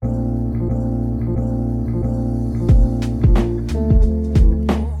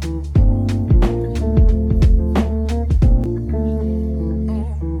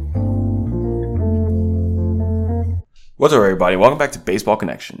What's up, everybody? Welcome back to Baseball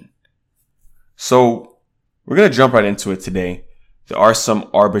Connection. So, we're going to jump right into it today. There are some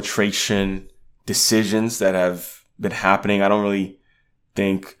arbitration decisions that have been happening. I don't really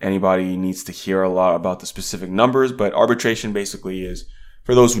think anybody needs to hear a lot about the specific numbers, but arbitration basically is,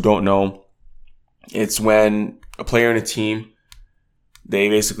 for those who don't know, it's when a player and a team, they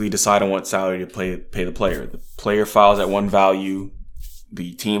basically decide on what salary to pay the player. The player files at one value,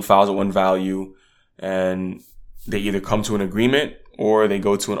 the team files at one value, and they either come to an agreement or they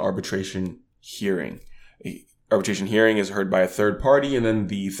go to an arbitration hearing. An arbitration hearing is heard by a third party, and then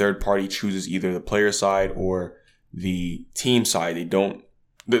the third party chooses either the player side or the team side.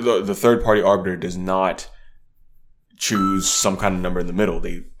 The third party arbiter does not choose some kind of number in the middle.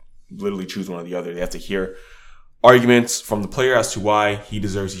 They literally choose one or the other. They have to hear arguments from the player as to why he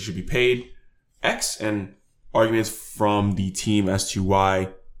should be paid X, and arguments from the team as to why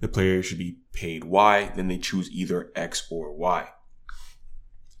the player should be paid Y. Then they choose either X or Y.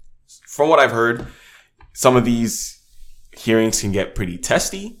 From what I've heard, some of these hearings can get pretty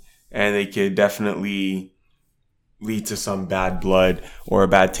testy, and they could definitely lead to some bad blood or a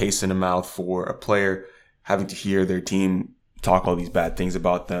bad taste in the mouth for a player having to hear their team talk all these bad things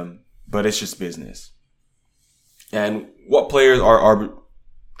about them. But it's just business. And what players are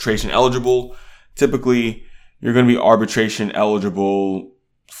arbitration eligible? Typically, you're going to be arbitration eligible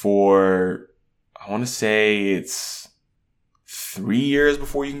for, I want to say it's 3 years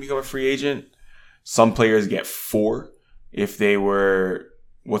before you can become a free agent. Some players get 4 if they were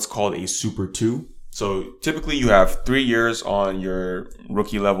what's called a Super 2. So typically you have 3 years on your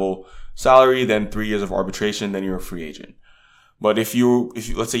rookie level salary, then 3 years of arbitration, then you're a free agent. But if you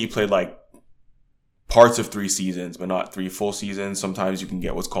let's say you played like parts of 3 seasons, but not 3 full seasons, sometimes you can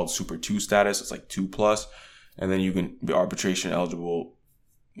get what's called Super 2 status. It's like 2+, and then you can be arbitration eligible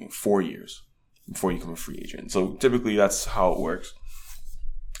 4 years before you become a free agent. So typically that's how it works.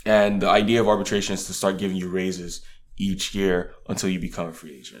 And the idea of arbitration is to start giving you raises each year until you become a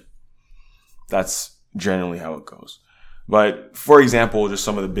free agent. That's generally how it goes. But for example, just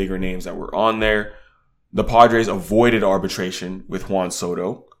some of the bigger names that were on there, the Padres avoided arbitration with Juan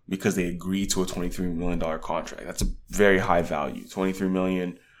Soto because they agreed to a $23 million contract. That's a very high value. $23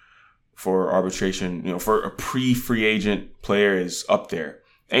 million for arbitration, for a pre-free agent player is up there.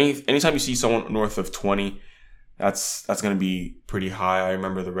 Anytime you see someone north of 20, that's going to be pretty high. I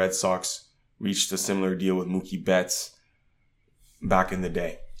remember the Red Sox reached a similar deal with Mookie Betts back in the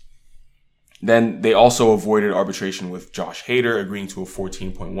day. Then they also avoided arbitration with Josh Hader, agreeing to a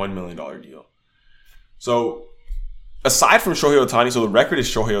 $14.1 million deal. So aside from Shohei Ohtani, so the record is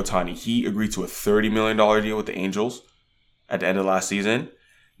Shohei Ohtani. He agreed to a $30 million deal with the Angels at the end of last season.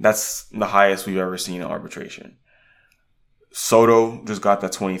 That's the highest we've ever seen in arbitration. Soto just got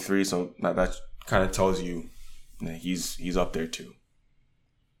that 23, so that kind of tells you that he's up there too.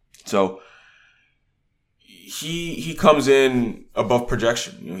 So he comes in above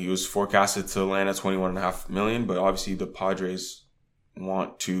projection. He was forecasted to land at $21.5 million, but obviously the Padres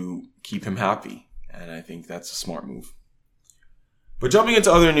want to keep him happy, and I think that's a smart move. But jumping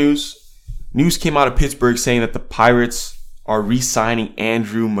into other news came out of Pittsburgh saying that the Pirates are re-signing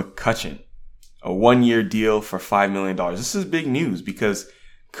Andrew McCutchen, a 1-year deal for $5 million. This is big news because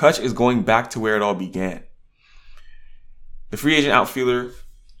Kutch is going back to where it all began. The free agent outfielder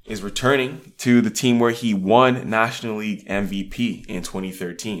is returning to the team where he won National League MVP in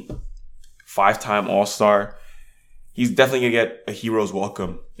 2013. 5-time All-Star. He's definitely going to get a hero's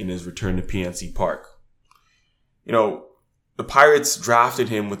welcome in his return to PNC Park. The Pirates drafted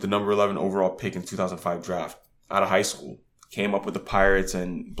him with the number 11 overall pick in 2005 draft out of high school. Came up with the Pirates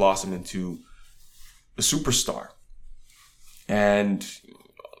and blossomed into a superstar. And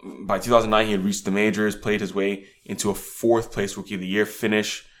by 2009, he had reached the majors, played his way into a 4th place Rookie of the Year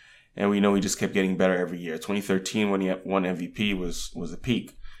finish. And we know he just kept getting better every year. 2013, when he won MVP, was the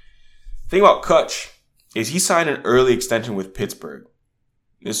peak. The thing about Kutch is he signed an early extension with Pittsburgh.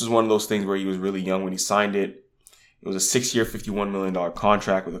 This is one of those things where he was really young when he signed it. It was a 6-year, $51 million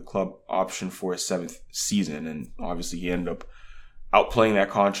contract with a club option for his 7th season. And obviously he ended up outplaying that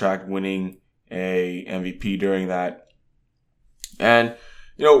contract, winning a MVP during that. And,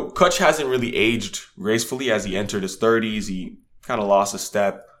 Kutch hasn't really aged gracefully as he entered his 30s. He kind of lost a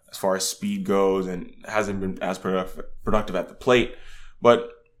step as far as speed goes and hasn't been as productive at the plate.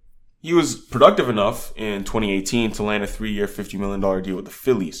 But he was productive enough in 2018 to land a 3-year, $50 million deal with the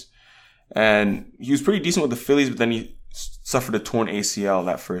Phillies. And he was pretty decent with the Phillies, but then he suffered a torn ACL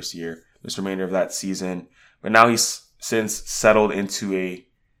that first year, this remainder of that season. But now he's since settled into a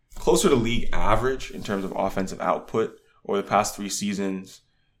closer to league average in terms of offensive output. Over the past 3 seasons,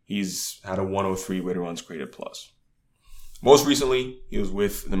 he's had a 103 weighted runs created plus. Most recently, he was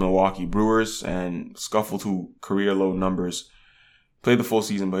with the Milwaukee Brewers and scuffled to career low numbers. Played the full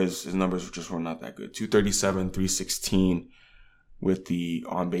season, but his numbers just were not that good. 237, 316 with the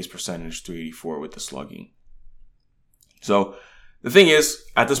on-base percentage, 384 with the slugging. So the thing is,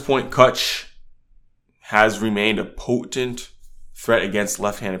 at this point, Kutch has remained a potent threat against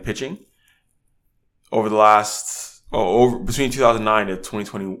left-handed pitching. Over the last, between 2019 to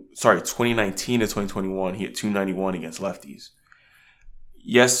 2021, he hit 291 against lefties.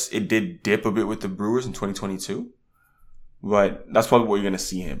 Yes, it did dip a bit with the Brewers in 2022. But that's probably what you're going to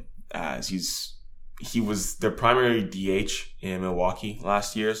see him as. He was their primary DH in Milwaukee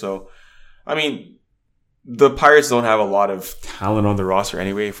last year. So, I mean, the Pirates don't have a lot of talent on the roster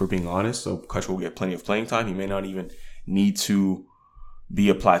anyway, if we're being honest. So, Kutch will get plenty of playing time. He may not even need to be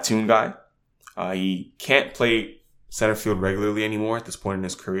a platoon guy. He can't play center field regularly anymore at this point in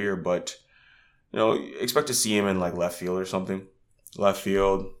his career. But, expect to see him in like left field or something. Left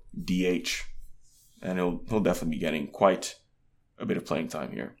field, DH. And he'll definitely be getting quite a bit of playing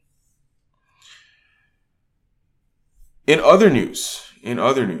time here. In other news,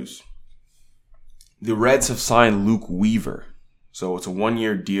 the Reds have signed Luke Weaver. So it's a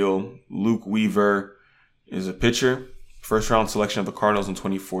 1-year deal. Luke Weaver is a pitcher, first round selection of the Cardinals in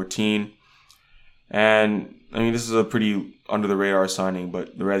 2014. And I mean, this is a pretty under the radar signing,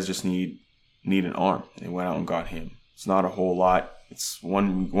 but the Reds just need an arm. They went out and got him. It's not a whole lot. It's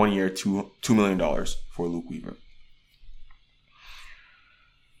one year, $2 million for Luke Weaver.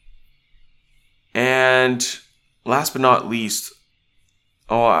 And last but not least,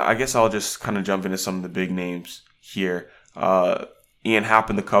 I guess I'll just kind of jump into some of the big names here. Ian Happ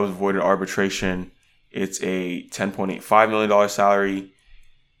and the Cubs avoided arbitration. It's a $10.85 million salary.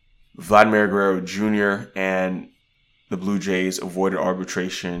 Vladimir Guerrero Jr. and the Blue Jays avoided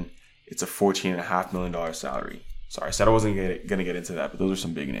arbitration. It's a $14.5 million salary. Sorry, I said I wasn't going to get into that, but those are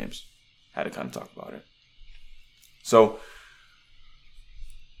some big names. Had to kind of talk about it. So,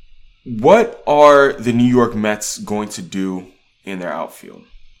 what are the New York Mets going to do in their outfield?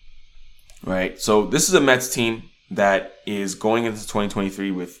 Right? So, this is a Mets team that is going into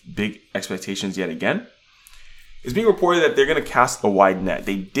 2023 with big expectations yet again. It's being reported that they're going to cast a wide net.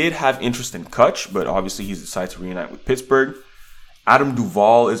 They did have interest in Kutch, but obviously he's decided to reunite with Pittsburgh. Adam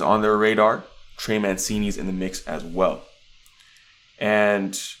Duvall is on their radar. Trey Mancini's in the mix as well.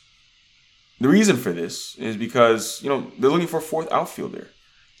 And the reason for this is because, they're looking for a fourth outfielder.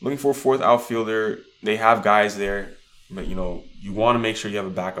 They have guys there, but, you want to make sure you have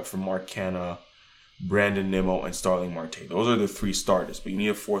a backup for Mark Canha, Brandon Nimmo, and Starling Marte. Those are the 3 starters, but you need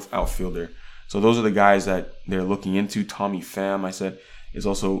a fourth outfielder. So those are the guys that they're looking into. Tommy Pham, I said, is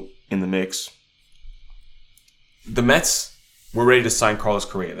also in the mix. The Mets were ready to sign Carlos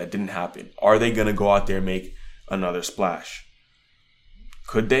Correa. That didn't happen. Are they going to go out there and make another splash?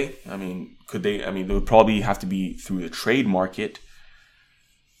 Could they? I mean, they would probably have to be through the trade market.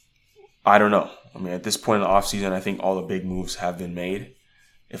 I don't know. I mean, at this point in the offseason, I think all the big moves have been made.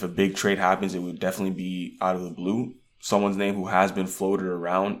 If a big trade happens, it would definitely be out of the blue. Someone's name who has been floated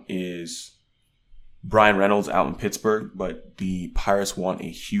around is Brian Reynolds out in Pittsburgh, but the Pirates want a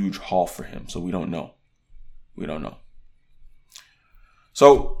huge haul for him, so we don't know.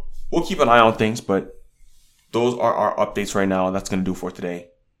 So we'll keep an eye on things, but those are our updates right now, and that's going to do for today.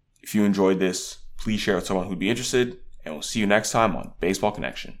 If you enjoyed this, please share with someone who'd be interested, and we'll see you next time on Baseball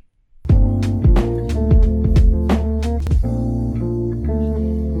Connection.